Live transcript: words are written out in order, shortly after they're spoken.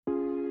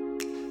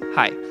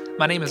Hi,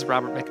 my name is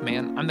Robert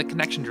McMahon. I'm the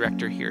Connection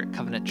Director here at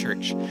Covenant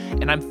Church,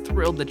 and I'm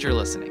thrilled that you're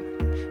listening.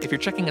 If you're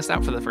checking us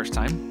out for the first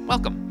time,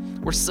 welcome.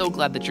 We're so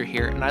glad that you're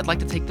here, and I'd like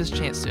to take this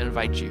chance to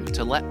invite you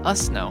to let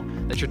us know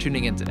that you're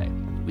tuning in today.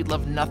 We'd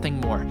love nothing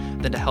more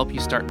than to help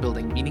you start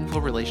building meaningful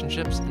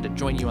relationships and to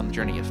join you on the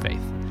journey of faith.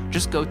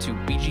 Just go to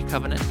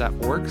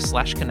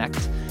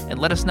bgcovenant.org/connect and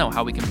let us know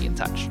how we can be in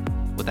touch.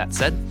 With that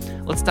said,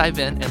 let's dive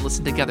in and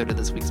listen together to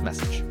this week's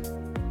message.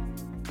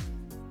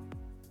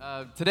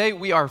 Today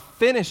we are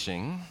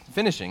finishing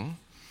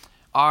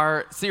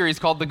our series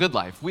called The Good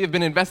Life. We have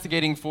been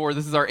investigating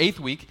this is our 8th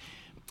week.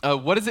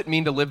 What does it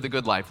mean to live the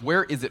good life?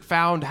 Where is it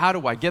found? How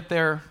do I get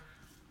there?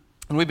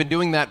 And we've been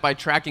doing that by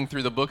tracking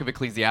through the book of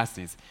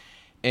Ecclesiastes.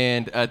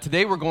 And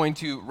today we're going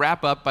to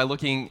wrap up by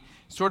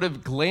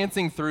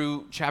glancing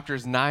through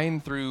chapters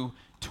 9 through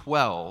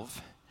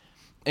 12.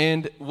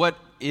 And what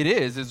it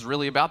is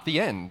really about the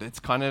end. It's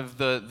kind of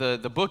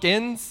the book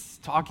ends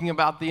talking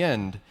about the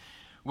end,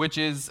 which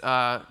is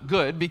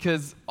good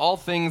because all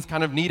things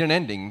kind of need an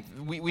ending.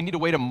 We need a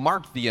way to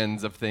mark the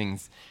ends of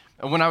things.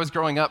 And when I was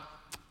growing up,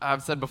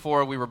 I've said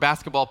before, we were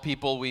basketball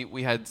people.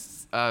 We had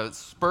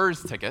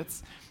Spurs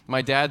tickets.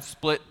 My dad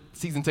split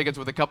season tickets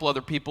with a couple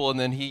other people, and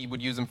then he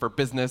would use them for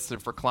business or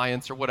for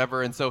clients or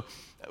whatever. And so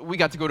we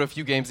got to go to a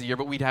few games a year,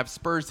 but we'd have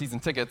Spurs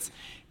season tickets.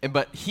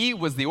 But he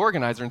was the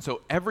organizer, and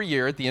so every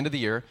year, at the end of the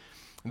year,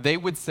 they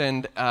would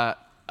send a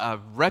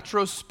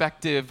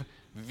retrospective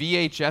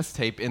VHS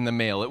tape in the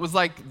mail. It was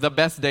like the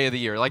best day of the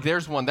year. Like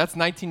there's one, that's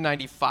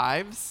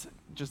 1995's,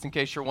 just in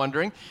case you're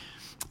wondering.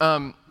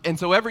 And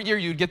so every year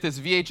you'd get this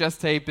VHS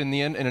tape in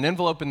an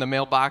envelope in the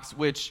mailbox,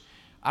 which,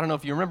 I don't know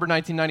if you remember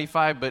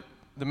 1995, but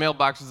the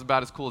mailbox was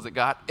about as cool as it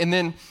got. And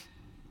then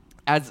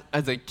as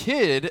a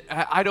kid,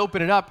 I'd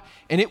open it up,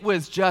 and it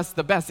was just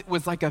the best. It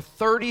was like a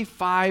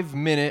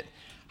 35-minute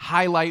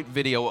highlight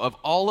video of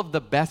all of the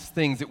best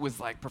things. It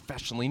was like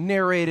professionally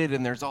narrated,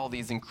 and there's all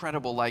these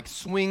incredible like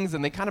swings,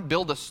 and they kind of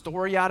build a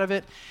story out of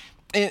it.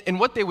 And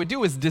what they would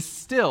do is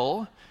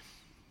distill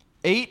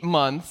 8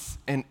 months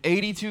and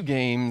 82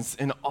 games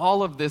and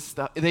all of this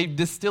stuff. They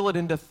distill it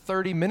into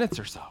 30 minutes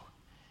or so.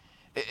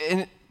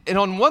 And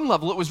on one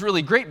level, it was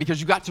really great because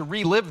you got to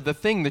relive the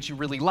thing that you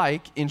really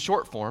like in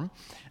short form.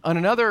 On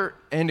another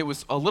end, it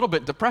was a little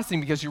bit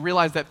depressing because you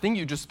realized that thing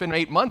you just spent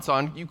 8 months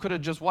on, you could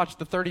have just watched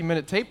the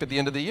 30-minute tape at the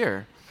end of the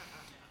year.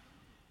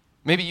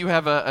 Maybe you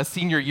have a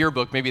senior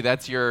yearbook. Maybe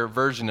that's your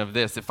version of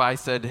this. If I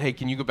said, hey,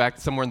 can you go back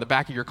somewhere in the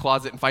back of your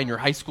closet and find your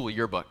high school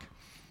yearbook?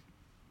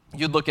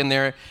 You'd look in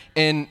there,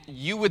 and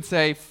you would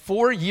say,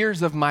 4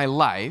 years of my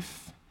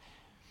life,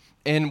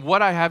 and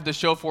what I have to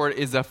show for it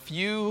is a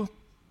few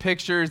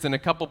pictures and a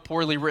couple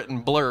poorly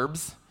written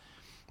blurbs,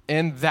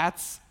 and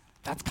that's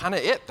kind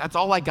of it. That's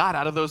all I got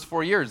out of those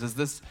 4 years is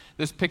this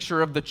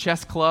picture of the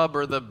chess club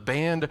or the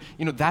band.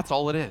 That's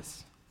all it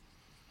is.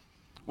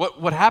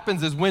 What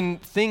happens is when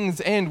things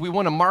end, we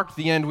want to mark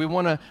the end. We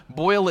want to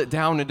boil it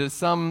down into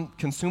some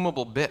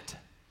consumable bit.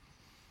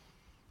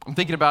 I'm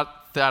thinking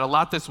about that a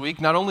lot this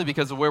week, not only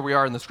because of where we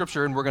are in the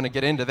scripture, and we're going to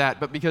get into that,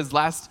 but because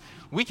last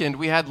weekend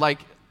we had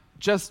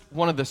just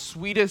one of the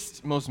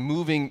sweetest, most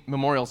moving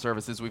memorial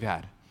services we've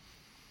had.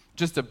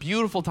 Just a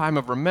beautiful time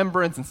of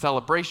remembrance and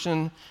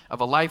celebration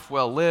of a life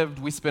well lived.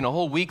 We spent a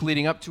whole week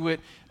leading up to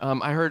it.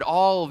 I heard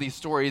all these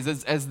stories.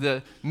 As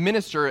the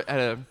minister at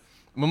a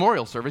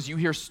memorial service, you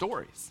hear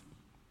stories.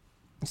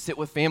 You sit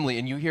with family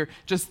and you hear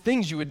just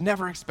things you would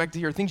never expect to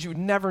hear, things you would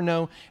never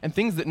know, and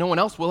things that no one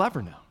else will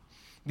ever know.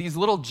 These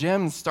little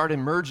gems start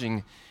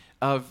emerging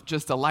of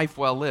just a life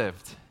well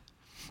lived.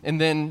 And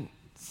then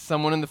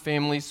someone in the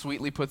family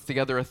sweetly puts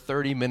together a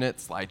 30-minute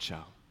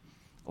slideshow,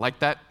 like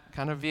that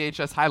kind of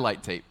VHS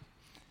highlight tape.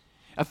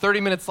 A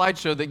 30-minute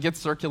slideshow that gets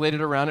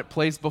circulated around. It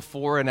plays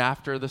before and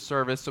after the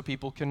service so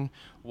people can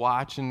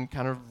watch and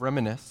kind of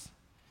reminisce.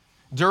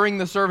 During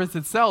the service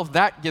itself,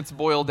 that gets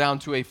boiled down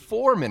to a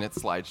 4-minute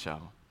slideshow.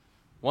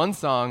 One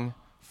song,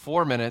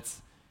 4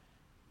 minutes,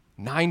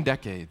 9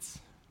 decades,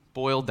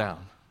 boiled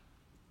down.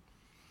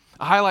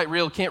 A highlight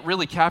reel can't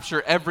really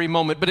capture every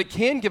moment, but it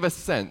can give a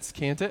sense,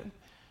 can't it?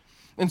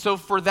 And so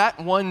for that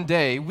one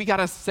day, we got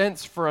a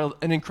sense for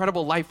an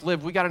incredible life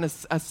lived. We got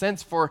a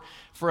sense for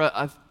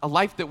a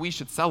life that we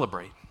should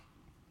celebrate,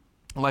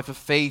 a life of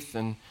faith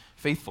and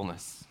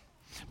faithfulness.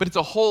 But it's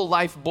a whole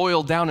life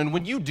boiled down. And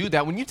when you do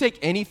that, when you take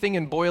anything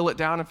and boil it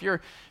down, if you're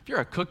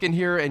a cook in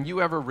here and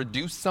you ever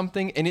reduce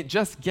something and it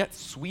just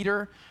gets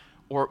sweeter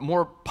or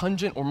more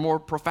pungent or more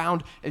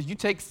profound, as you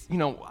take,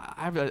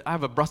 I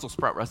have a Brussels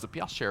sprout recipe.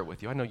 I'll share it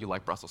with you. I know you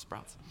like Brussels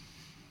sprouts.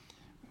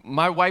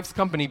 My wife's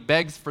company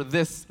begs for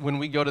this when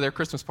we go to their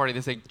Christmas party.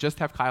 They say, just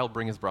have Kyle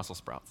bring his Brussels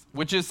sprouts,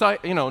 which is,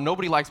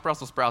 nobody likes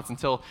Brussels sprouts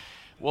until,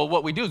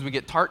 what we do is we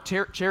get tart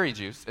cherry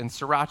juice and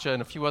sriracha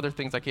and a few other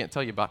things I can't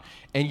tell you about,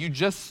 and you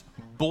just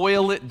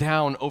boil it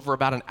down over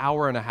about an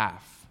hour and a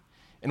half.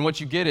 And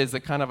what you get is a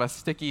kind of a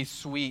sticky,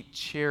 sweet,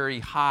 cherry,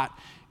 hot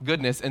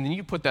goodness, and then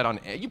you put that on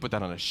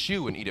a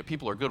shoe and eat it.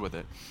 People are good with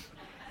it,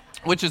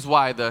 which is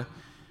why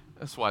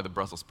that's why the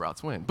Brussels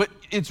sprouts win. But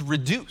it's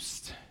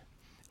reduced.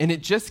 And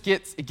it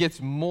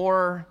gets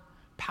more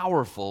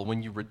powerful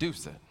when you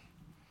reduce it.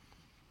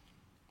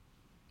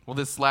 Well,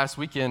 this last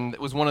weekend,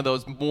 it was one of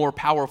those more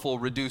powerful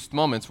reduced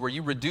moments where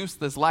you reduce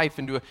this life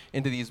into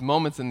these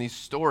moments and these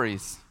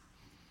stories.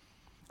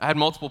 I had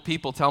multiple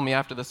people tell me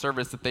after the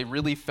service that they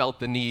really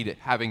felt the need,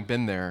 having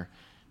been there,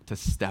 to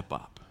step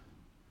up.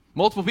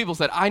 Multiple people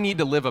said, I need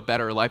to live a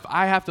better life.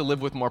 I have to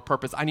live with more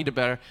purpose. I need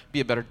to be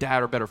a better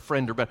dad or better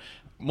friend or better.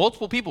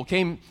 Multiple people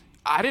came.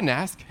 I didn't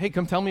ask, hey,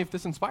 come tell me if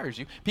this inspires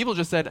you. People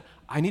just said,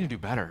 I need to do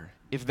better.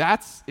 If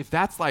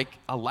that's like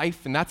a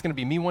life and that's going to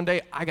be me one day,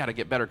 I got to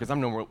get better because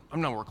I'm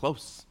nowhere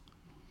close.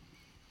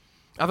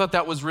 I thought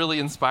that was really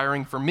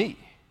inspiring for me.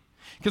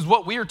 Because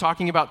what we are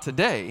talking about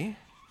today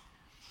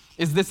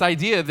is this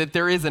idea that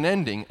there is an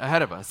ending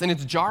ahead of us. And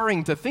it's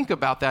jarring to think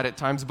about that at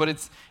times, but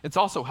it's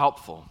also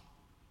helpful.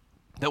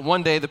 That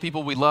one day the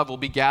people we love will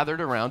be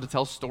gathered around to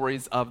tell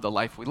stories of the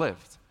life we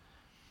lived.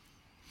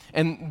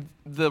 And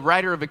the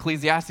writer of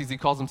Ecclesiastes, he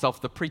calls himself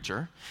the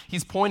preacher.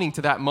 He's pointing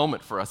to that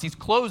moment for us. He's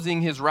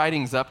closing his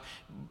writings up,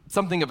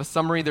 something of a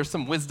summary. There's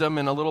some wisdom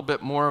and a little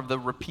bit more of the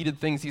repeated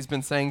things he's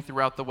been saying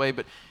throughout the way,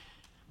 but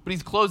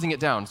he's closing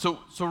it down. So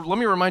let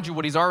me remind you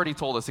what he's already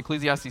told us,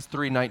 Ecclesiastes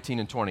 3:19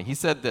 and 20. He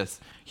said this,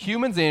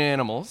 humans and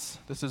animals,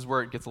 this is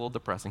where it gets a little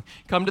depressing,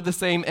 come to the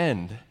same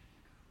end.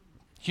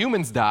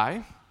 Humans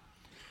die,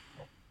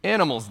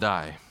 animals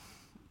die.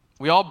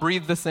 We all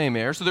breathe the same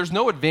air, so there's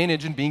no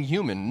advantage in being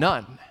human,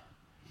 none.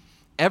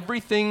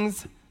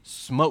 Everything's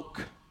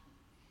smoke.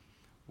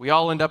 We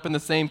all end up in the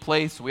same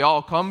place. We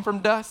all come from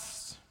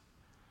dust.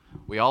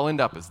 We all end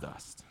up as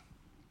dust.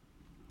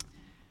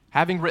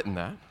 Having written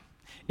that,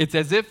 it's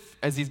as if,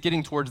 as he's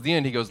getting towards the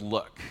end, he goes,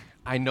 look,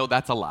 I know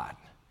that's a lot.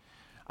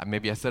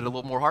 Maybe I said it a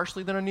little more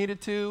harshly than I needed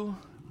to,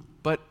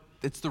 but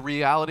it's the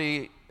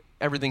reality,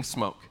 everything's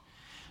smoke.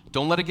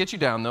 Don't let it get you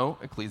down, though.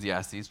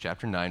 Ecclesiastes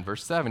chapter 9,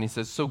 verse 7, he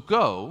says, so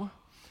go,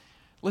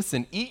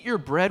 listen, eat your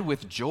bread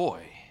with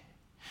joy.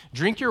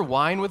 Drink your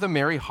wine with a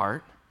merry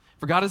heart,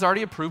 for God has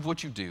already approved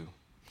what you do.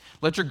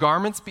 Let your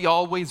garments be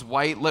always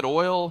white. Let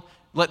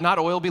not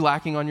oil be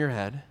lacking on your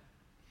head.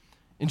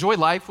 Enjoy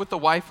life with the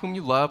wife whom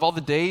you love, all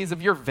the days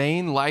of your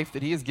vain life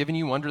that he has given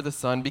you under the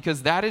sun,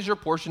 because that is your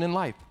portion in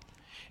life,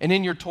 and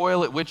in your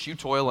toil at which you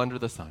toil under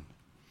the sun.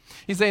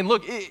 He's saying,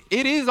 look,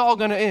 it is all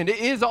going to end. It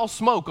is all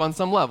smoke on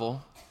some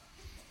level.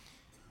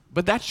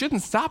 But that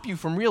shouldn't stop you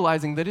from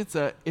realizing that it's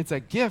a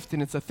gift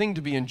and it's a thing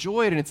to be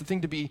enjoyed and it's a thing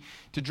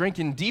to drink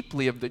in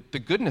deeply of the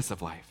goodness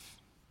of life.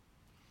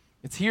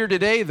 It's here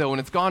today, though, and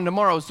it's gone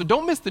tomorrow. So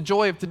don't miss the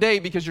joy of today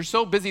because you're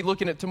so busy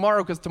looking at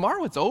tomorrow, because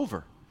tomorrow it's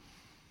over.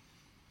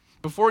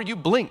 Before you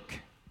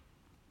blink,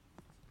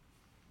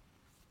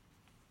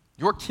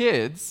 your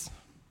kids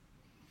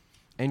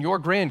and your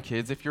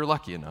grandkids, if you're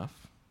lucky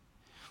enough,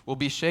 will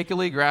be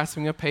shakily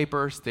grasping a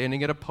paper,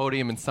 standing at a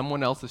podium in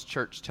someone else's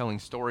church telling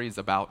stories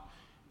about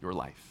your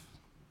life.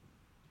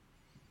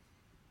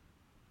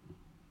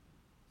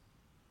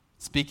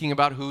 Speaking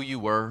about who you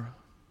were,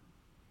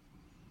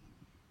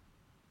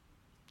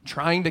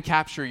 trying to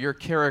capture your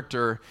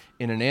character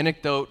in an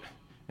anecdote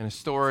and a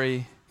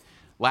story,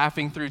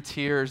 laughing through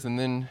tears, and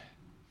then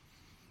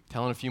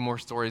telling a few more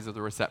stories of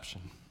the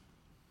reception.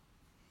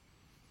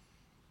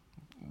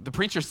 The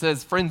preacher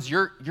says, friends,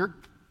 you're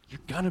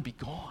gonna be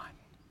gone.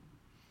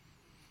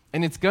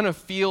 And it's gonna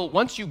feel,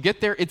 once you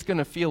get there, it's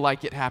gonna feel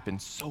like it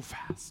happened so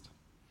fast.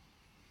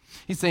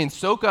 He's saying,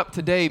 soak up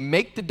today,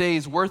 make the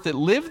days worth it,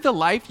 live the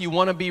life you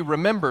want to be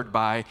remembered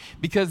by,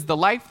 because the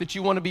life that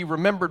you want to be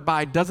remembered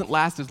by doesn't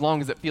last as long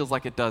as it feels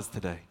like it does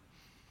today.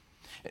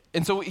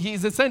 And so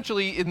he's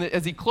essentially,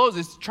 as he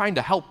closes, trying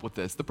to help with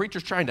this. The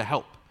preacher's trying to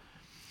help.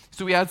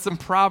 So he adds some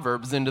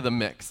Proverbs into the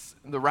mix.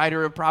 The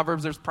writer of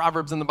Proverbs, there's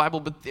Proverbs in the Bible,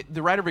 but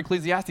the writer of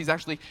Ecclesiastes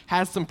actually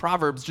has some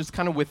Proverbs just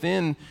kind of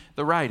within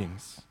the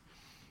writings.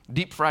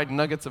 Deep-fried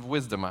nuggets of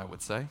wisdom, I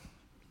would say.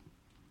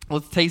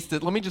 Let's taste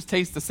it. Let me just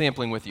taste the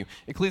sampling with you.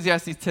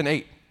 Ecclesiastes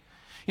 10:8.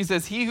 He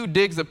says, he who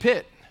digs a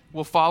pit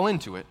will fall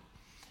into it,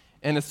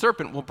 and a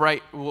serpent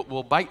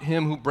will bite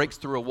him who breaks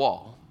through a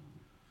wall.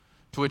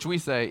 To which we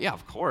say, yeah,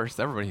 of course,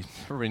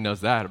 everybody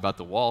knows that about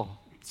the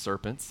wall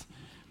serpents.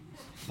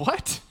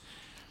 What?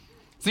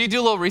 So you do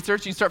a little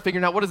research, you start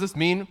figuring out, what does this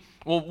mean?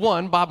 Well,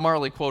 one, Bob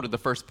Marley quoted the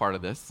first part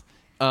of this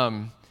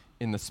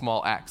in the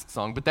Small Axe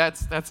song, but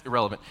that's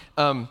irrelevant.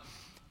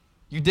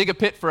 You dig a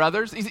pit for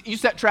others. You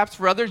set traps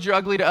for others. You're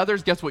ugly to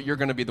others. Guess what? You're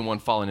going to be the one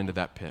falling into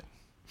that pit.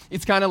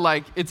 It's kind of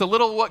like, it's a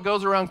little what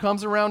goes around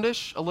comes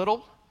around-ish, a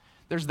little.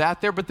 There's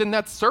that there. But then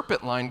that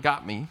serpent line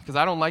got me because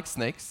I don't like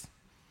snakes.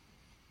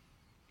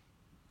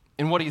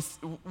 And what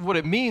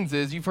it means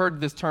is, you've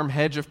heard this term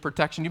hedge of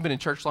protection. You've been in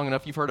church long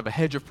enough. You've heard of a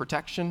hedge of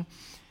protection.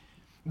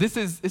 This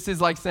is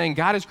like saying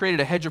God has created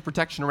a hedge of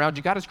protection around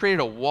you. God has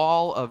created a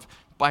wall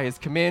by his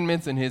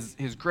commandments and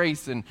his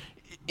grace. And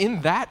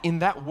in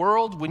that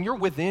world, when you're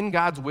within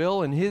God's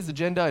will and his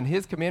agenda and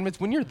his commandments,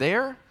 when you're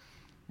there,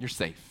 you're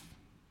safe.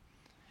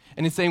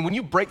 And it's saying when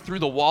you break through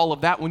the wall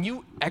of that, when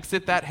you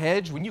exit that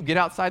hedge, when you get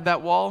outside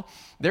that wall,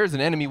 there's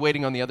an enemy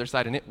waiting on the other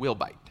side and it will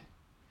bite.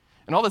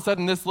 And all of a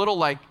sudden, this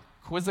little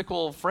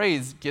quizzical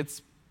phrase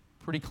gets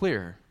pretty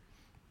clear.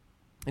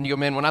 And you go,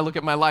 man, when I look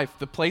at my life,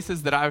 the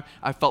places that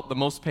I felt the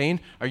most pain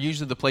are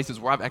usually the places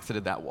where I've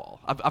exited that wall.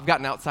 I've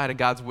gotten outside of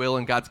God's will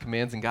and God's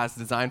commands and God's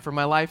design for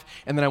my life,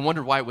 and then I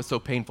wondered why it was so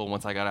painful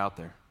once I got out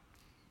there.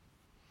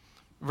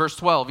 Verse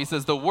 12, he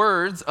says, the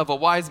words of a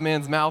wise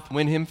man's mouth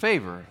win him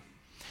favor,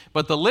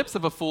 but the lips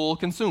of a fool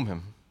consume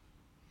him.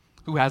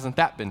 Who hasn't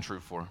that been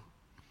true for?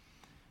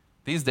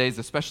 These days,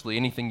 especially,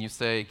 anything you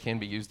say can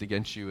be used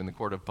against you in the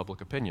court of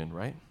public opinion,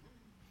 right?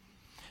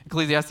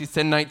 Ecclesiastes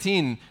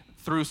 10:19,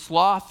 through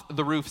sloth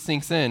the roof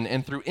sinks in,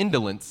 and through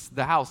indolence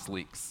the house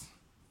leaks.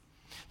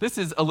 This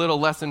is a little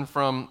lesson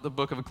from the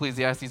book of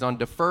Ecclesiastes on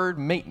deferred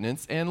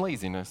maintenance and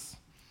laziness.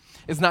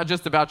 It's not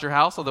just about your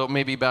house, although it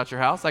may be about your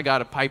house. I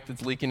got a pipe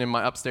that's leaking in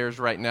my upstairs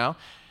right now.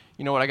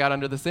 You know what I got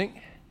under the sink?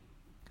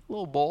 A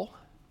little bowl.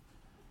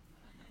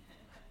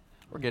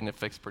 We're getting it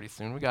fixed pretty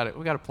soon. We got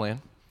a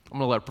plan. I'm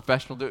going to let a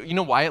professional do it. You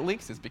know why it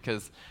leaks? It's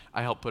because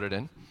I helped put it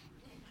in.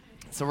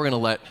 So we're going to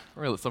let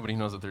somebody who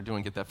knows what they're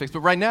doing get that fixed. But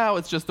right now,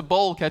 it's just the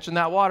bowl catching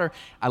that water.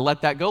 I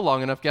let that go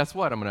long enough, guess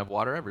what? I'm going to have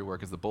water everywhere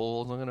because the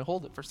bowl isn't going to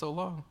hold it for so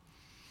long.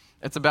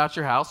 It's about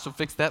your house, so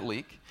fix that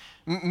leak.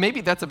 Maybe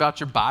that's about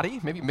your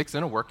body. Maybe mix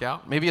in a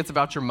workout. Maybe it's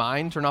about your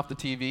mind. Turn off the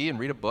TV and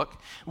read a book.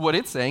 What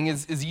it's saying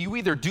is you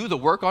either do the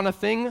work on a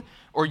thing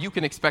or you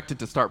can expect it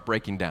to start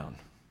breaking down.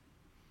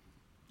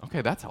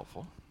 Okay, that's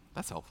helpful.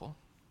 That's helpful.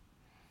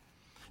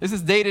 This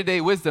is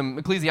day-to-day wisdom.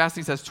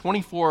 Ecclesiastes has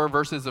 24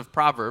 verses of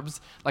Proverbs.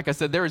 Like I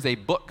said, there is a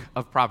book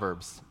of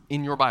Proverbs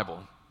in your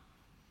Bible,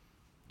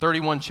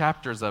 31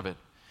 chapters of it.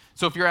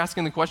 So if you're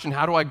asking the question,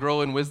 how do I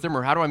grow in wisdom,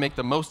 or how do I make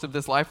the most of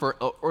this life,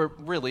 or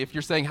really, if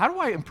you're saying, how do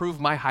I improve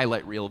my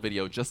highlight reel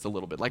video just a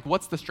little bit? Like,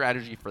 what's the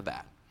strategy for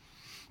that?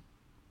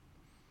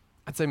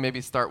 I'd say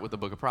maybe start with the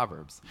book of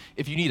Proverbs.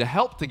 If you need a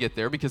help to get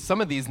there, because some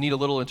of these need a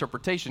little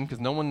interpretation, because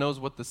no one knows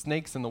what the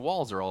snakes and the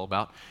walls are all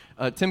about,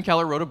 Tim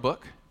Keller wrote a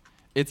book.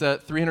 It's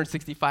a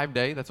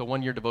 365-day, that's a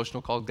one-year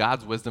devotional called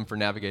God's Wisdom for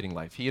Navigating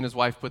Life. He and his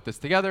wife put this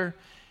together.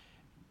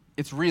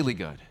 It's really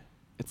good.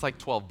 It's like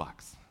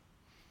 $12.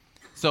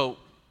 So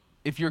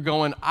if you're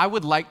going, I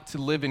would like to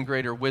live in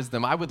greater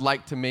wisdom, I would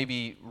like to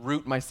maybe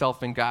root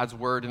myself in God's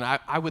word, and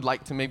I would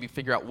like to maybe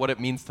figure out what it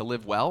means to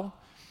live well,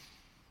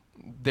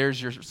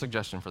 there's your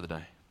suggestion for the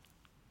day.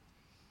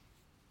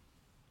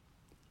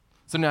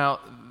 So now,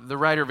 the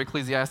writer of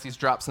Ecclesiastes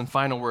drops some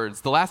final words.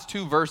 The last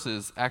two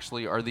verses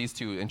actually are these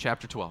two in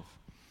chapter 12.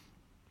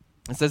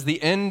 It says,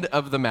 the end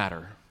of the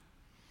matter.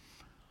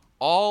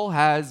 All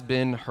has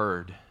been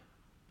heard.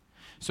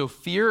 So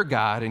fear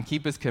God and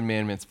keep his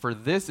commandments, for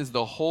this is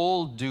the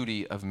whole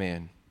duty of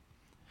man.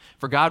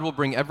 For God will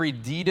bring every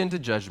deed into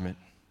judgment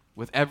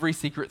with every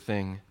secret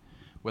thing,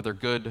 whether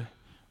good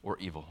or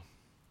evil.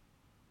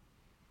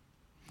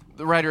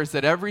 The writer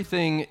said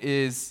everything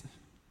is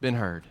been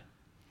heard.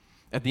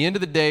 At the end of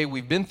the day,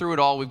 we've been through it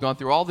all. We've gone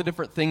through all the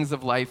different things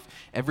of life.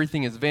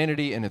 Everything is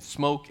vanity and it's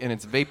smoke and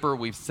it's vapor.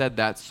 We've said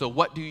that. So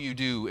what do you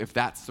do if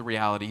that's the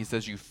reality? He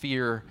says you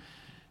fear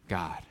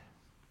God.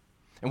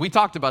 And we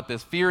talked about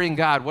this, fearing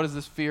God. What is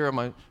this fear? Am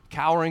I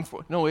cowering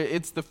for? No,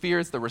 it's the fear.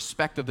 It's the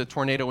respect of the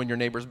tornado in your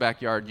neighbor's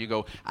backyard. You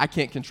go, I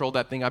can't control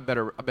that thing. I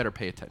better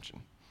pay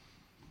attention.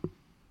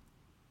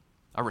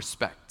 I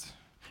respect.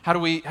 How do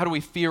we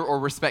fear or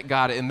respect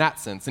God in that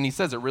sense? And he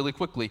says it really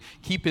quickly.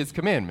 Keep his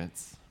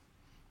commandments.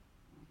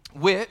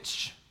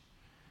 Which,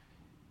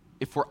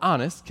 if we're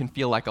honest, can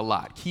feel like a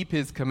lot. Keep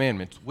his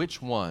commandments.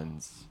 Which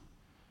ones?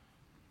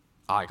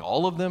 Like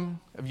all of them?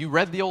 Have you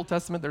read the Old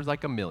Testament? There's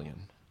like a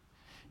million.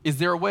 Is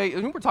there a way,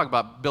 we're talking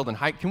about building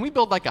can we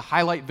build like a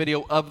highlight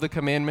video of the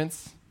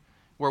commandments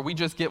where we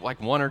just get like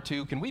one or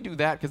two? Can we do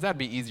that? Because that'd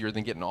be easier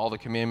than getting all the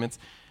commandments.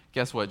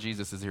 Guess what?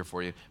 Jesus is here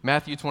for you.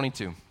 Matthew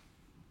 22.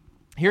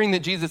 Hearing that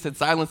Jesus had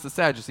silenced the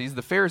Sadducees,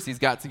 the Pharisees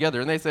got together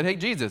and they said, hey,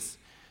 Jesus,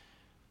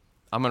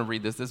 I'm going to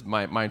read this. This is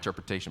my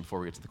interpretation before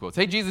we get to the quotes.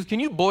 Hey, Jesus, can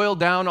you boil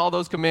down all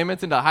those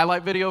commandments into a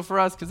highlight video for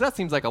us? Because that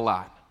seems like a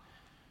lot.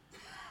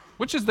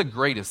 Which is the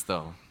greatest,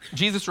 though?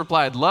 Jesus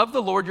replied, love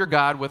the Lord your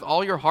God with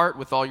all your heart,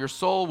 with all your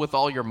soul, with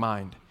all your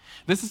mind.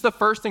 This is the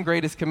first and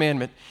greatest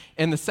commandment.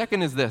 And the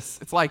second is this.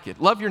 It's like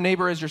it. Love your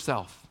neighbor as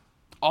yourself.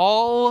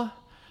 All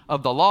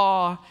of the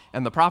law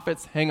and the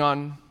prophets hang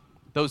on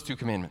those two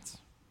commandments.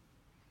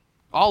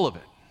 All of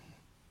it.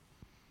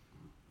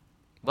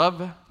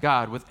 Love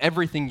God with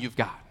everything you've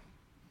got.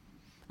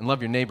 And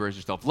love your neighbor as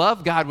yourself.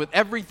 Love God with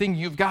everything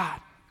you've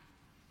got.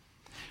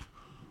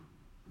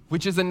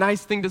 Which is a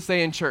nice thing to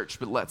say in church,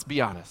 but let's be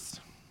honest.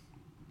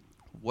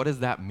 What does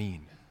that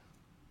mean?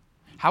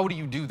 How do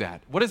you do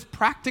that?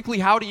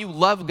 How do you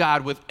love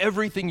God with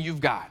everything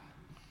you've got?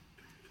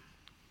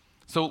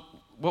 So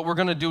what we're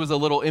going to do is a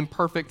little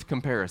imperfect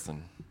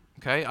comparison.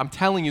 Okay? I'm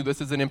telling you this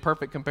is an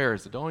imperfect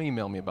comparison. Don't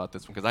email me about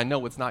this one because I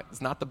know it's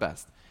not the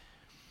best.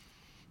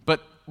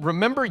 But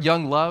remember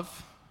young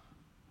love?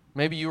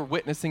 Maybe you're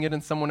witnessing it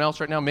in someone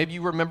else right now. Maybe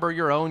you remember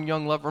your own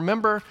young love.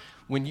 Remember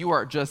when you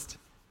are just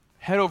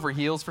head over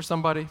heels for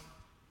somebody?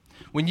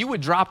 When you would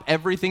drop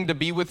everything to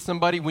be with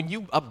somebody? When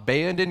you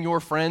abandon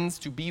your friends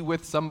to be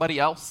with somebody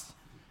else?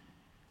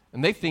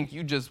 And they think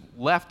you just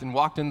left and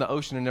walked in the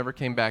ocean and never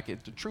came back.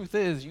 The truth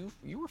is,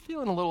 you were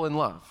feeling a little in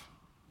love.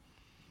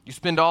 You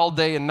spend all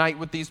day and night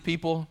with these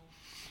people.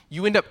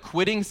 You end up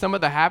quitting some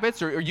of the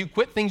habits, or you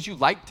quit things you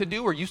like to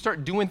do, or you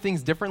start doing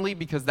things differently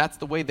because that's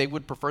the way they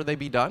would prefer they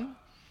be done.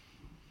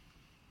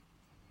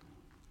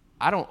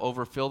 I don't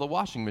overfill the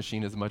washing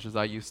machine as much as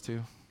I used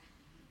to.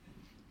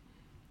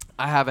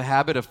 I have a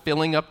habit of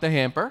filling up the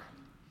hamper,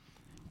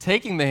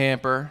 taking the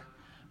hamper,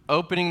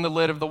 opening the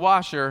lid of the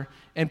washer,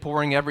 and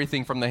pouring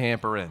everything from the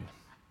hamper in.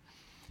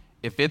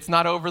 If it's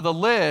not over the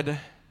lid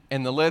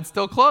and the lid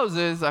still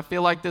closes, I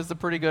feel like this is a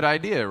pretty good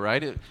idea,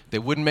 right? They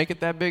wouldn't make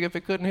it that big if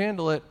it couldn't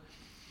handle it.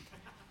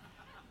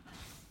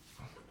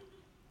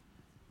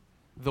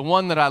 The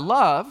one that I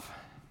love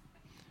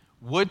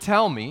would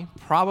tell me,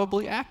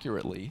 probably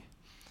accurately,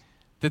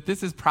 that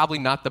this is probably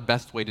not the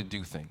best way to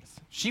do things.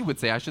 She would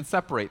say I should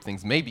separate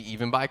things, maybe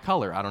even by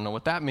color. I don't know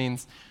what that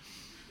means.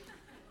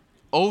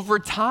 Over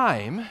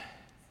time,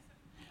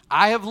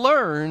 I have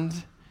learned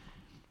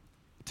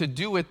to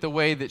do it the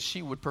way that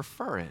she would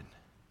prefer it.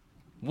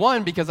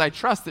 One, because I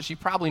trust that she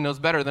probably knows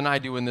better than I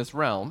do in this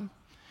realm.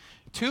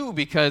 Two,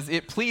 because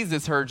it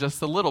pleases her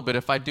just a little bit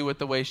if I do it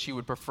the way she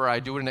would prefer I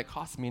do it, and it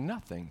costs me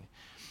nothing.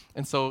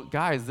 And so,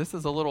 guys, this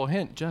is a little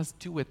hint. Just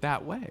do it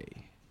that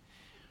way.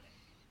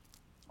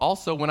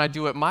 Also, when I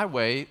do it my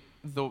way,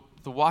 the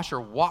washer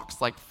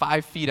walks like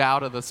 5 feet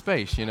out of the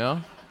space, you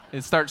know?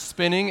 It starts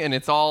spinning, and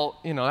it's all,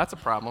 that's a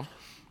problem.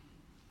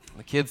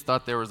 The kids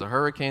thought there was a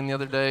hurricane the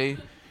other day.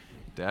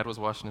 Dad was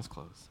washing his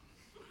clothes.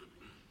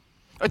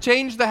 I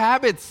changed the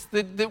habits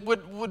that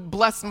would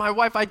bless my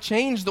wife. I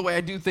changed the way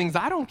I do things.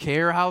 I don't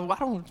care I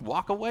don't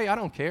walk away. I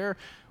don't care.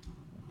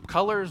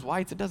 Colors,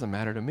 whites, it doesn't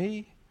matter to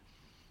me.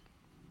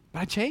 But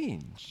I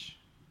change.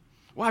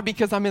 Why?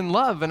 Because I'm in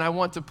love and I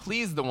want to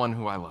please the one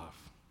who I love.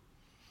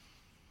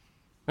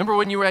 Remember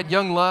when you were at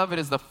young love, it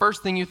is the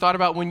first thing you thought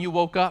about when you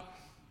woke up?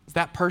 Is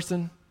that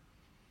person?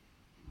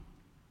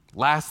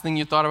 Last thing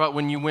you thought about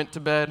when you went to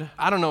bed?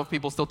 I don't know if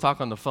people still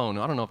talk on the phone.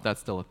 I don't know if that's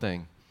still a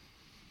thing.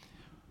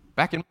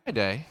 Back in my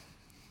day,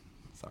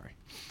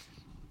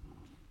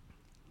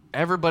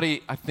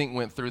 everybody, I think,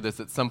 went through this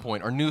at some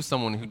point or knew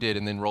someone who did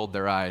and then rolled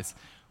their eyes.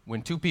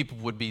 When two people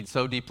would be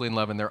so deeply in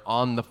love and they're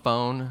on the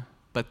phone,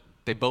 but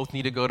they both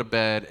need to go to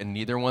bed and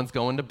neither one's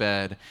going to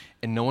bed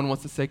and no one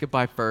wants to say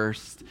goodbye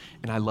first.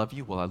 And I love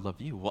you. Well, I love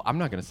you. Well, I'm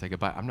not going to say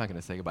goodbye. I'm not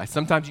going to say goodbye.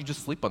 Sometimes you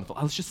just sleep on the phone.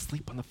 Let's just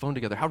sleep on the phone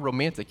together. How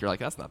romantic. You're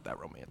like, that's not that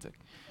romantic.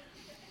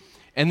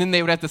 And then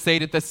they would have to say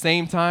it at the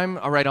same time.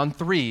 All right, on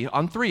three,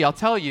 I'll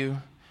tell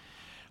you.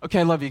 Okay,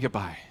 I love you.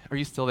 Goodbye. Are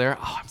you still there?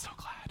 Oh, I'm so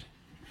glad.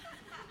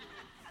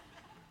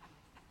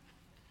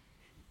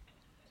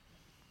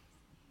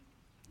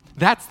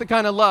 That's the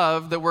kind of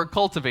love that we're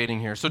cultivating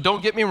here. So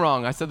don't get me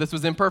wrong. I said this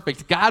was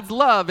imperfect. God's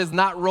love is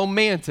not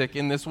romantic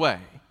in this way.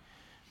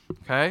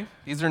 Okay?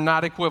 These are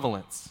not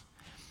equivalents.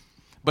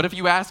 But if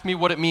you ask me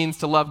what it means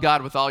to love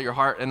God with all your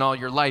heart and all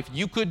your life,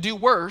 you could do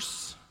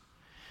worse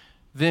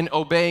than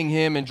obeying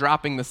him and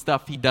dropping the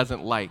stuff he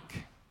doesn't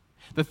like.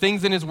 The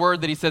things in his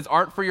word that he says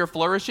aren't for your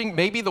flourishing,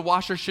 maybe the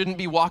washer shouldn't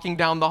be walking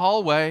down the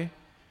hallway.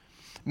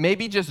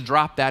 Maybe just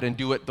drop that and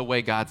do it the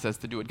way God says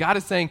to do it. God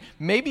is saying,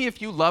 maybe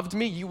if you loved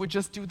me, you would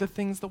just do the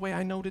things the way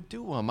I know to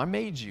do them. I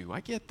made you. I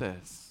get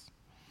this.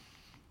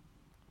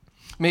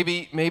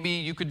 Maybe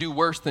you could do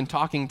worse than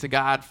talking to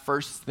God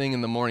first thing in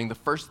the morning, the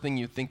first thing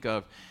you think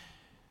of,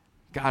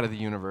 God of the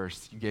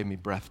universe, you gave me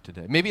breath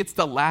today. Maybe it's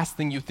the last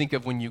thing you think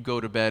of when you go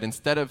to bed.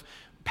 Instead of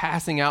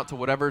passing out to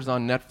whatever's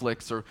on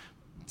Netflix or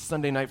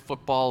Sunday night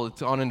football,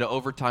 it's on into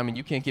overtime and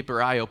you can't keep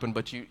your eye open,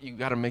 but you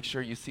got to make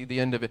sure you see the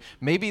end of it.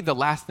 Maybe the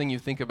last thing you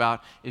think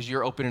about is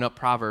you're opening up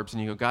Proverbs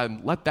and you go,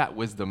 God, let that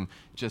wisdom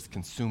just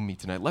consume me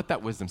tonight. Let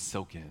that wisdom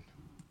soak in.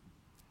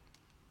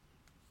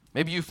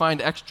 Maybe you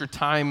find extra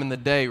time in the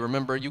day.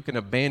 Remember, you can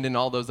abandon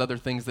all those other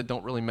things that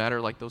don't really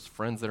matter, like those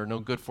friends that are no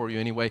good for you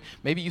anyway.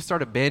 Maybe you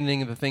start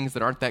abandoning the things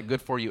that aren't that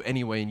good for you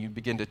anyway and you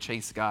begin to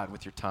chase God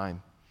with your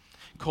time.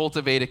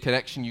 Cultivate a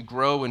connection. You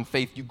grow in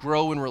faith. You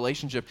grow in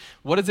relationship.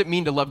 What does it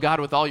mean to love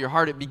God with all your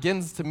heart? It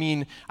begins to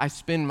mean I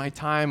spend my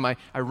time, I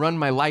run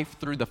my life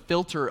through the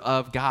filter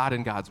of God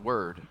and God's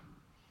word.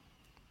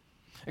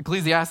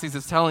 Ecclesiastes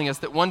is telling us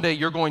that one day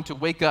you're going to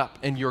wake up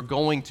and you're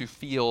going to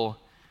feel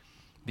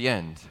the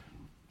end.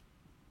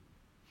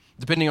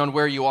 Depending on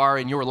where you are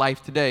in your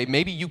life today,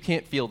 maybe you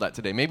can't feel that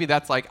today. Maybe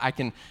that's like I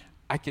can,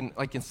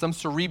 like in some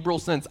cerebral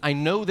sense, I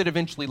know that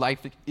eventually life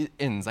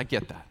ends. I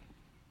get that.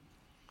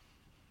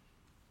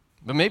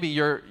 But maybe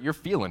you're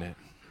feeling it.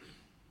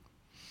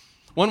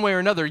 One way or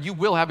another, you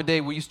will have a day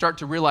where you start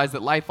to realize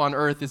that life on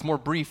earth is more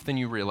brief than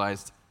you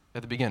realized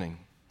at the beginning.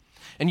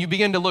 And you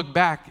begin to look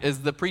back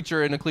as the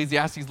preacher in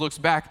Ecclesiastes looks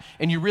back,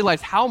 and you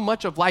realize how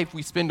much of life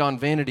we spend on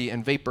vanity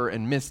and vapor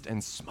and mist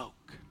and smoke.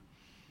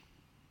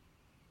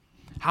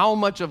 How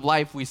much of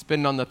life we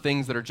spend on the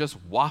things that are just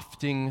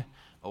wafting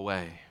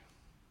away.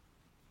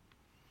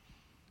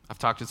 I've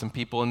talked to some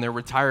people in their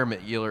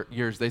retirement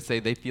years. They say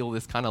they feel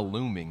this kind of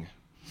looming.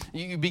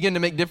 You begin to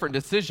make different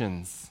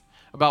decisions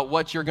about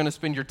what you're going to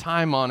spend your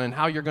time on and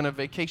how you're going to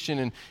vacation,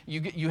 and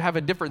you have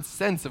a different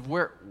sense of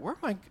what am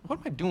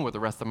I doing with the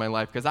rest of my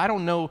life? Because I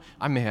don't know,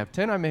 I may have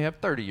 10, I may have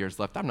 30 years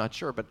left, I'm not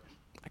sure, but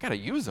I got to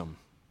use them.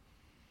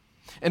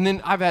 And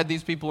then I've had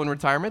these people in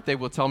retirement, they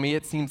will tell me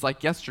it seems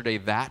like yesterday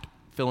that,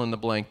 fill in the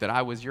blank, that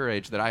I was your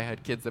age, that I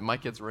had kids, that my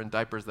kids were in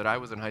diapers, that I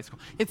was in high school.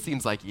 It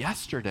seems like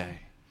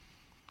yesterday,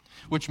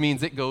 which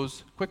means it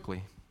goes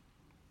quickly.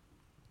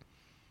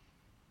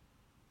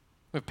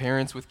 We have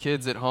parents with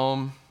kids at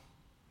home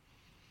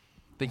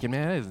thinking,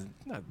 man,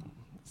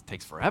 this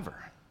takes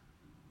forever.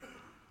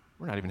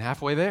 We're not even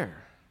halfway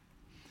there.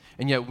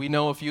 And yet we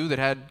know a few that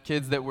had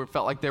kids that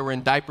felt like they were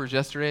in diapers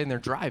yesterday and they're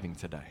driving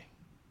today.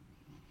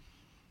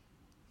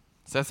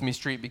 Sesame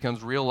Street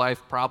becomes real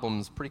life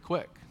problems pretty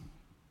quick.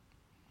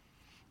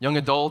 Young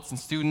adults and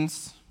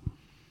students,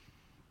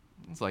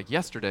 it's like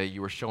yesterday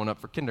you were showing up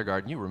for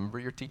kindergarten. You remember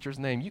your teacher's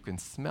name. You can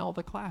smell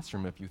the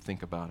classroom if you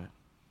think about it.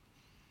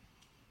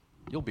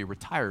 You'll be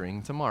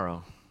retiring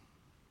tomorrow.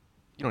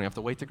 You don't have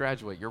to wait to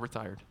graduate. You're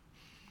retired.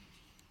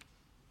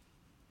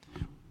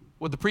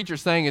 What the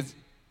preacher's saying is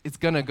it's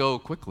going to go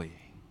quickly,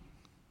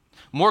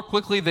 more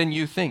quickly than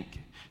you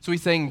think. So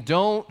he's saying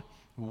don't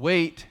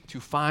wait to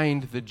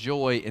find the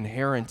joy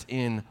inherent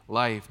in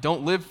life.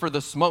 Don't live for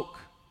the smoke.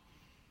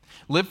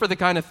 Live for the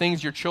kind of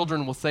things your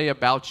children will say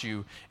about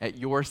you at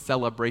your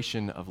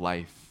celebration of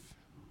life.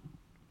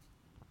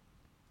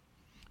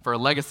 For a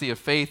legacy of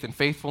faith and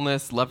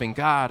faithfulness, loving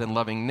God and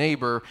loving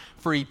neighbor,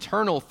 for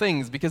eternal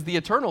things, because the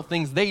eternal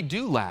things, they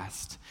do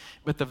last.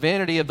 But the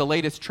vanity of the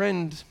latest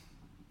trend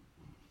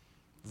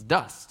is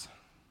dust.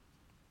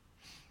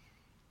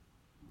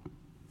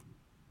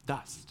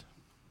 Dust.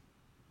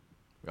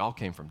 We all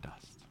came from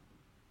dust.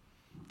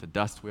 To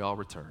dust we all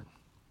return.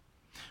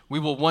 We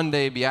will one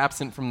day be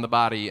absent from the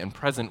body and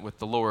present with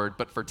the Lord,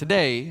 but for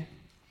today,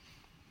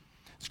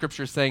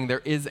 Scripture is saying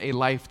there is a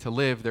life to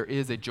live, there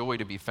is a joy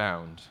to be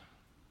found.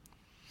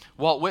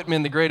 Walt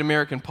Whitman, the great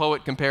American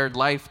poet, compared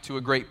life to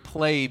a great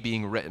play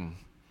being written.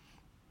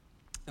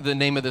 The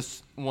name of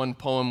this one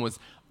poem was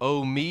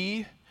 "O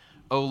Me,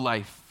 O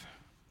Life."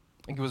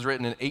 I think it was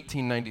written in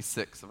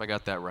 1896, if I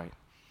got that right.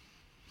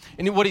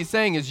 And what he's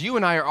saying is you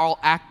and I are all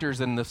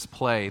actors in this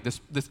play, this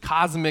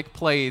cosmic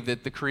play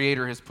that the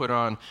Creator has put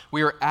on.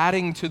 We are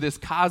adding to this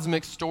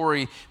cosmic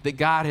story that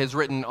God has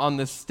written on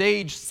the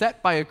stage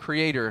set by a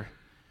Creator,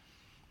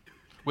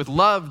 with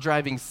love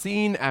driving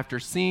scene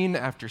after scene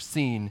after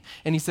scene.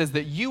 And he says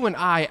that you and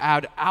I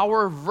add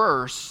our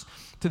verse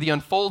to the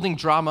unfolding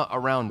drama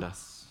around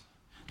us,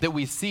 that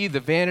we see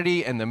the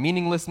vanity and the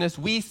meaninglessness.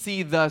 We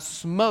see the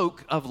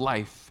smoke of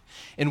life,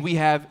 and we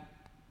have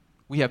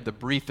the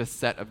briefest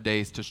set of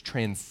days to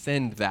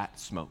transcend that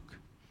smoke,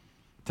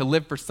 to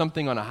live for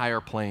something on a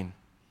higher plane,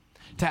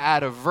 to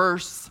add a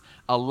verse,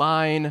 a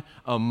line,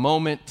 a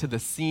moment to the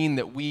scene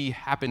that we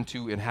happen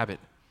to inhabit,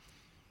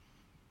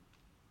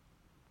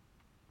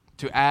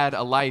 to add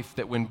a life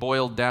that, when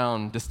boiled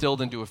down,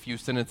 distilled into a few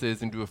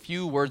sentences, into a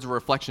few words of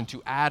reflection,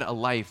 to add a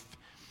life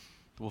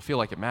that will feel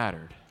like it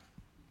mattered.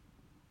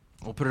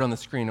 We'll put it on the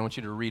screen. I want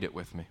you to read it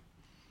with me.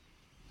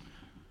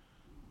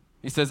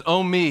 He says,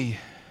 "O me,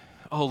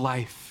 O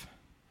life,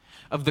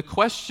 of the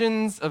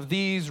questions of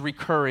these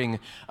recurring,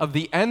 of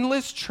the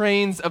endless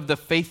trains of the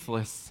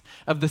faithless,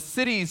 of the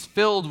cities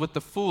filled with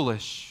the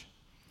foolish,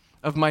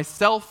 of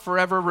myself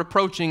forever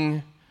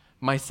reproaching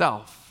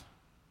myself.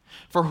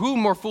 For who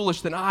more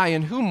foolish than I,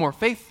 and who more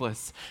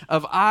faithless?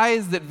 Of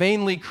eyes that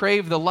vainly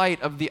crave the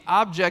light, of the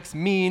objects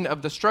mean,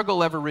 of the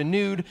struggle ever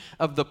renewed,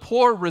 of the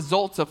poor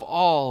results of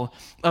all,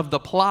 of the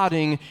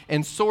plodding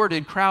and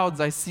sordid crowds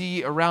I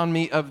see around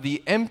me, of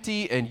the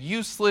empty and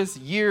useless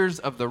years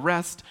of the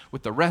rest,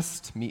 with the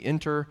rest me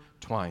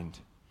intertwined.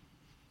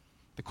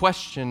 The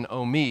question,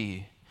 O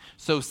me,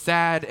 so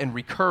sad and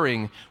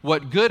recurring,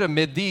 what good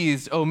amid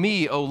these, O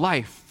me, O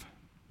life?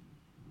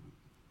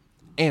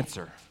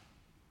 Answer,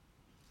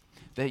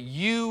 that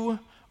you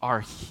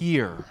are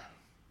here,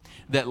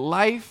 that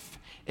life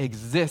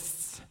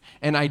exists,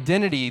 an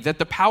identity, that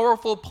the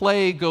powerful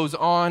play goes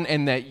on,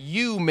 and that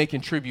you may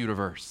contribute a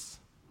verse.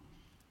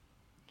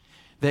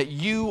 That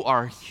you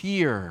are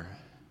here.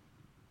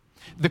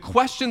 The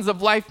questions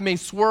of life may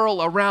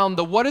swirl around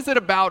the what is it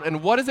about,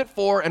 and what is it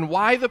for, and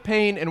why the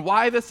pain, and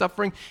why the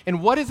suffering,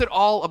 and what is it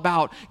all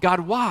about? God,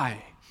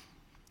 why?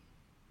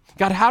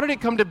 God, how did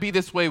it come to be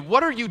this way?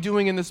 What are you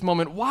doing in this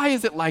moment? Why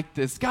is it like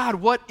this? God,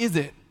 what is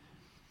it?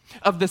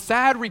 Of the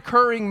sad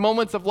recurring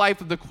moments of life,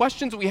 of the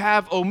questions we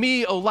have, O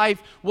me, O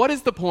life, what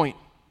is the point?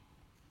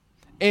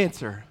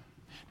 Answer,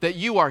 that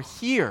you are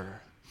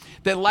here,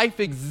 that life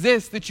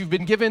exists, that you've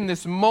been given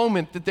this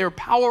moment, that their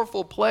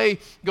powerful play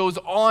goes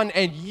on,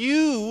 and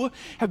you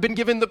have been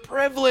given the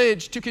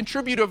privilege to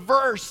contribute a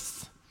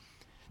verse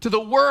to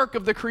the work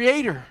of the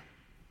Creator.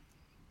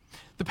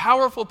 The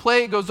powerful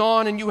play goes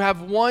on, and you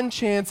have one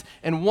chance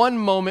and one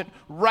moment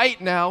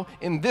right now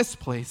in this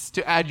place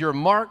to add your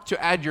mark,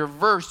 to add your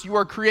verse. You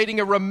are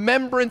creating a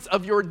remembrance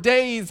of your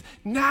days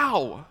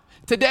now,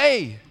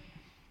 today.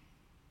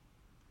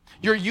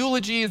 Your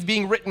eulogy is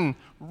being written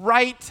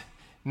right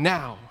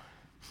now.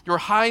 Your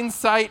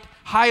hindsight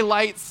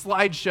highlight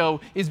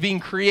slideshow is being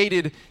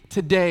created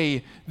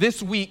today,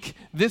 this week,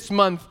 this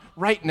month,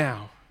 right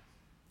now.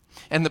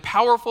 And the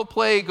powerful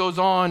play goes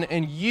on,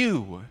 and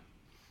you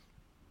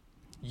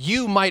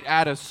might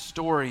add a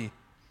story.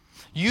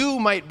 You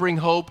might bring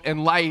hope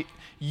and light.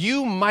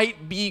 You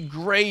might be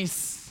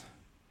grace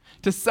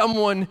to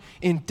someone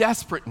in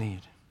desperate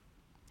need.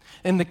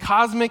 And the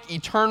cosmic,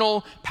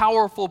 eternal,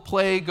 powerful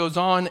play goes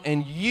on,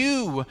 and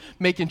you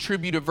may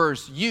contribute a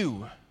verse.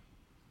 You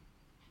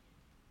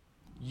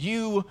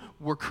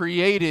were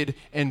created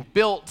and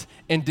built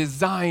and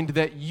designed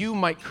that you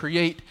might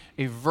create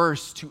a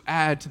verse to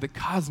add to the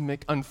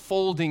cosmic,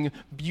 unfolding,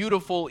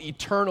 beautiful,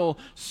 eternal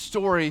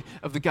story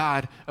of the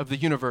God of the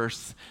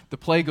universe. The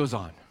play goes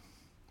on,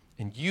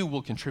 and you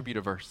will contribute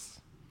a verse.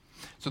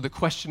 So the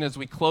question as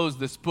we close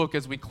this book,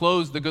 as we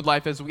close the good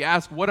life, as we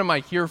ask, what am I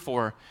here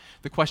for?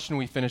 The question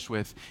we finish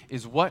with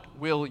is, what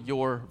will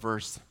your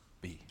verse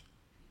be?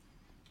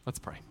 Let's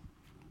pray.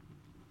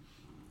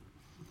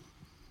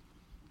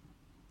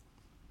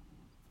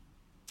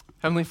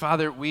 Heavenly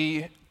Father,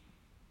 we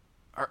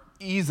are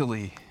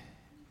easily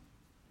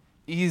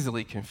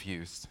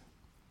confused.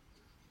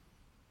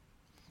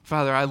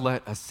 Father, I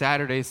let a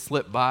Saturday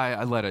slip by.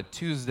 I let a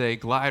Tuesday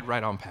glide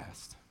right on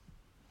past.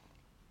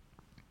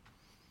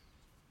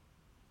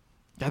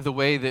 God, the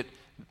way that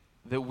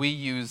we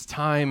use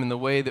time and the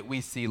way that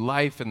we see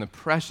life and the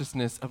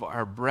preciousness of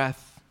our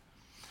breath,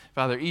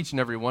 Father, each and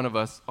every one of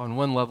us on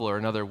one level or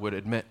another would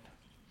admit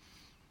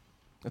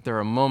that there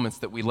are moments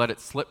that we let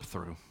it slip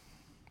through,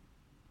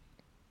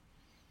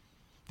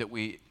 that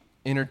we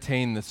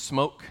entertain the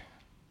smoke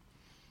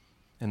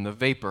and the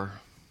vapor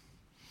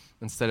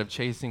instead of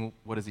chasing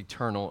what is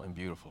eternal and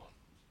beautiful.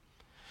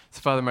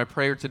 So, Father, my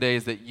prayer today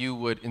is that you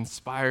would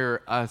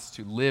inspire us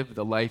to live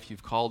the life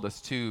you've called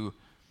us to.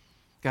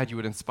 God, you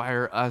would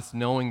inspire us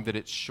knowing that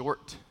it's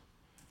short,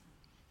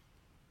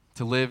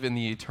 to live in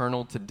the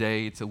eternal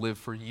today, to live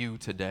for you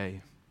today,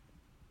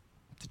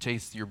 to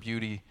chase your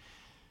beauty,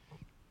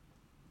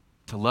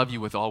 to love you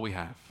with all we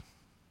have.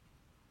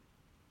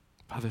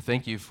 Father,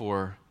 thank you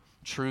for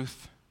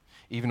truth,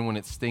 even when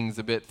it stings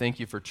a bit. Thank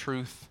you for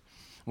truth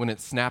when it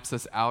snaps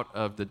us out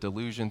of the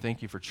delusion.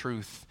 Thank you for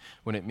truth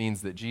when it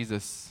means that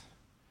Jesus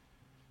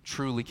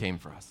truly came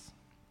for us.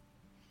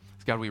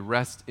 God, we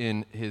rest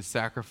in his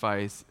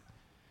sacrifice,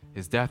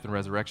 his death and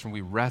resurrection.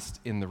 We rest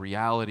in the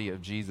reality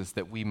of Jesus,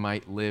 that we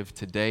might live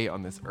today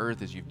on this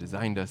earth as you've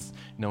designed us,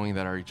 knowing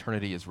that our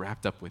eternity is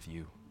wrapped up with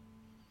you,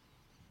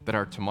 that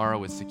our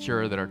tomorrow is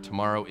secure, that our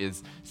tomorrow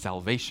is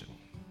salvation.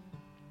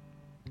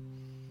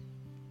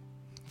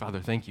 Father,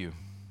 thank you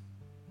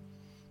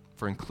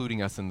for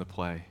including us in the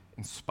play.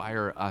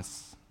 Inspire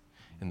us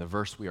in the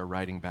verse we are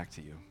writing back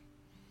to you.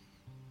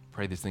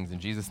 Pray these things in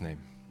Jesus' name.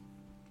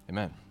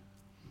 Amen.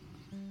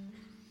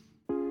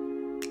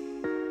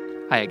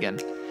 Hi again.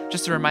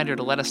 Just a reminder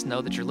to let us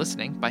know that you're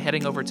listening by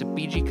heading over to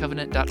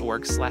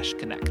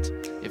bgcovenant.org/connect.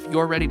 If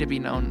you're ready to be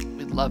known,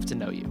 we'd love to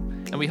know you.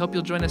 And we hope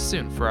you'll join us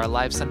soon for our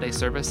live Sunday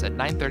service at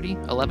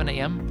 9:30, 11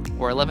 a.m.,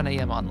 or 11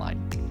 a.m. online.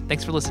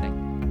 Thanks for listening.